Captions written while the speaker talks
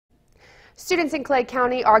Students in Clay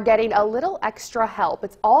County are getting a little extra help.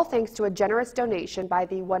 It's all thanks to a generous donation by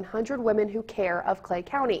the 100 Women Who Care of Clay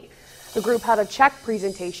County. The group held a check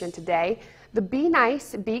presentation today. The Be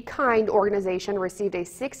Nice, Be Kind organization received a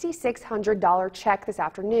 $6,600 check this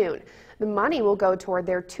afternoon. The money will go toward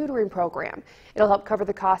their tutoring program. It'll help cover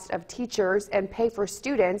the cost of teachers and pay for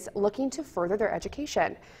students looking to further their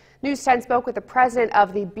education. News 10 spoke with the president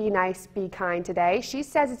of the Be Nice, Be Kind today. She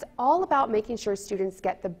says it's all about making sure students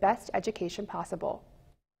get the best education possible.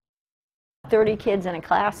 30 kids in a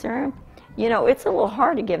classroom, you know, it's a little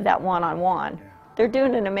hard to give that one-on-one. They're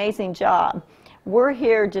doing an amazing job. We're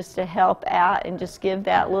here just to help out and just give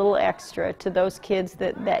that little extra to those kids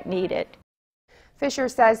that need it. Fisher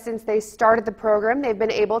says since they started the program, they've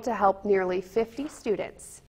been able to help nearly 50 students.